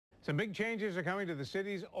Some big changes are coming to the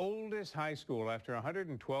city's oldest high school. After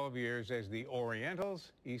 112 years as the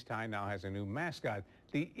Orientals, East High now has a new mascot,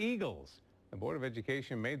 the Eagles. The Board of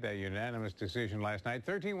Education made that unanimous decision last night.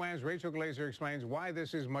 13 WAM's Rachel Glazer explains why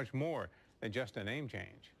this is much more than just a name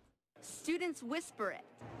change. Students whisper it.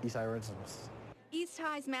 East High Orientals. East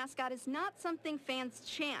High's mascot is not something fans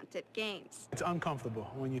chant at games. It's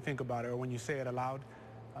uncomfortable when you think about it or when you say it aloud.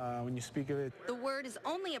 When you speak of it. The word is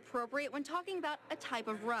only appropriate when talking about a type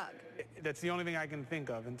of rug. That's the only thing I can think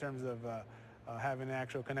of in terms of having an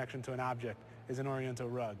actual connection to an object is an Oriental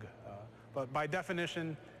rug. But by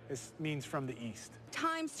definition, it means from the East.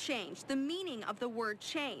 Times changed. The meaning of the word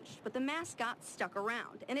changed, but the mascot stuck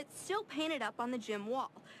around, and it's still painted up on the gym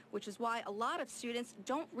wall, which is why a lot of students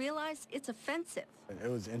don't realize it's offensive. It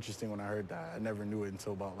was interesting when I heard that. I never knew it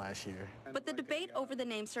until about last year. But the debate over the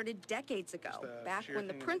name started decades ago, back when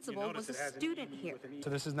the principal was a student here. So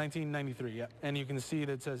this is 1993, yeah. And you can see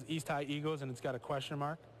that it says East High Eagles, and it's got a question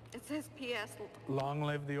mark. It says P.S. Long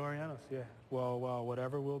live the Orientals, yeah. Well,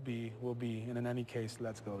 whatever will be, and in any case,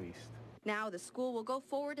 let's go East. Now the school will go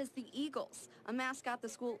forward as the Eagles, a mascot the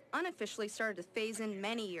school unofficially started to phase in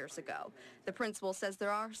many years ago. The principal says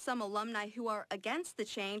there are some alumni who are against the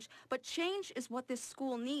change, but change is what this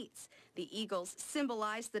school needs. The Eagles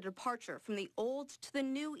symbolize the departure from the old to the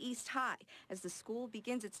new East High as the school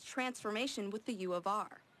begins its transformation with the U of R.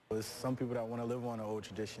 There's some people that want to live on an old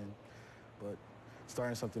tradition, but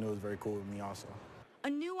starting something new is very cool with me also. A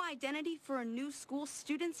new identity for a new school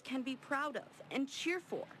students can be proud of and cheer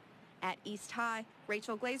for. At East High,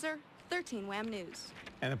 Rachel Glazer, 13 WAM News.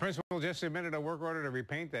 And the principal just submitted a work order to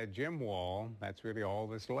repaint that gym wall. That's really all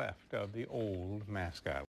that's left of the old mascot.